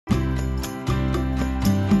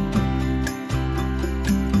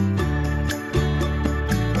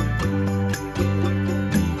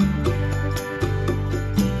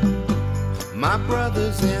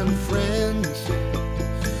brothers and friends,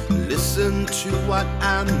 listen to what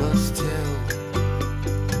I must tell.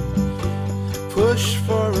 Push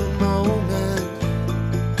for a moment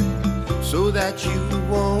so that you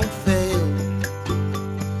won't fail.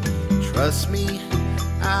 Trust me,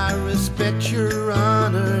 I respect your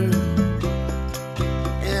honor,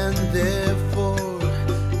 and therefore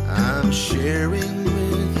I'm sharing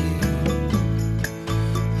with you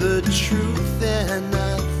the truth and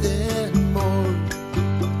nothing more.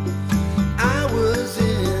 I was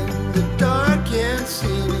in the dark and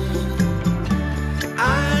sinning,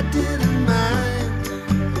 I didn't mind,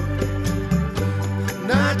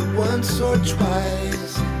 not once or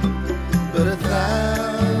twice, but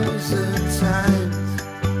 1,000 times.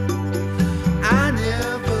 I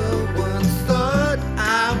never once thought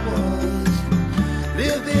I was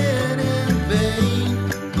living in vain,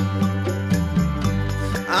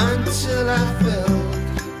 until I felt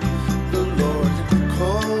the Lord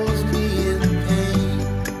calls me in pain.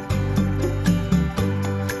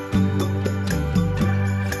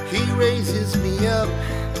 He raises me up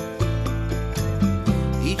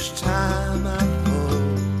each time I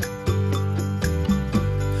fall,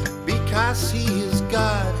 because He is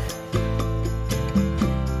God.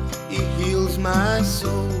 He heals my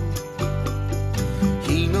soul.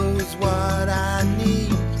 He knows what I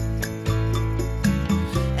need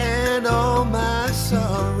and all my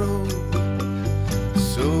sorrow,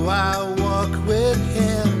 so I walk with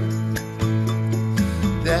Him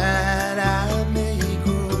that I may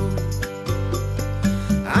grow.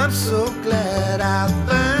 I'm so glad I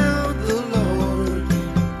found the Lord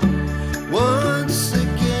once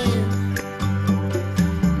again,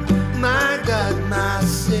 my God, my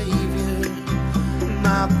Savior,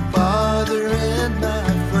 my Father and my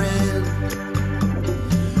friend.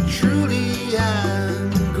 Truly I'm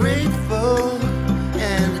grateful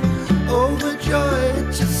and overjoyed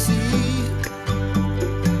to see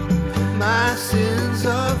my sins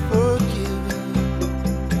are forgiven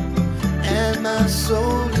and my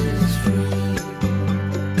soul is free.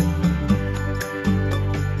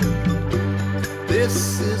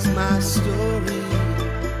 This is my story,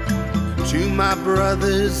 to my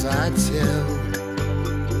brothers I tell,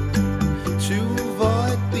 to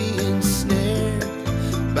avoid being snared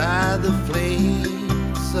by the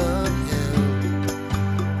flames of hell.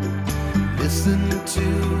 Listen to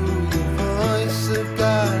the voice of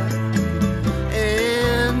God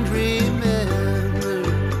and remember,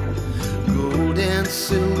 gold and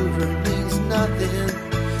silver means nothing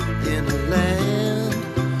in a land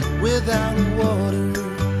without water.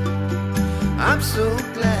 I'm so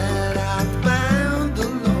glad I found the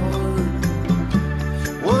Lord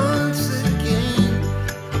once again,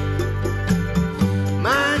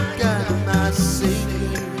 my God, my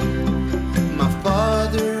Savior, my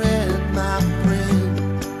Father and my friend.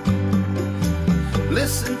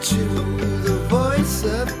 Listen to the voice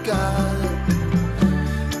of God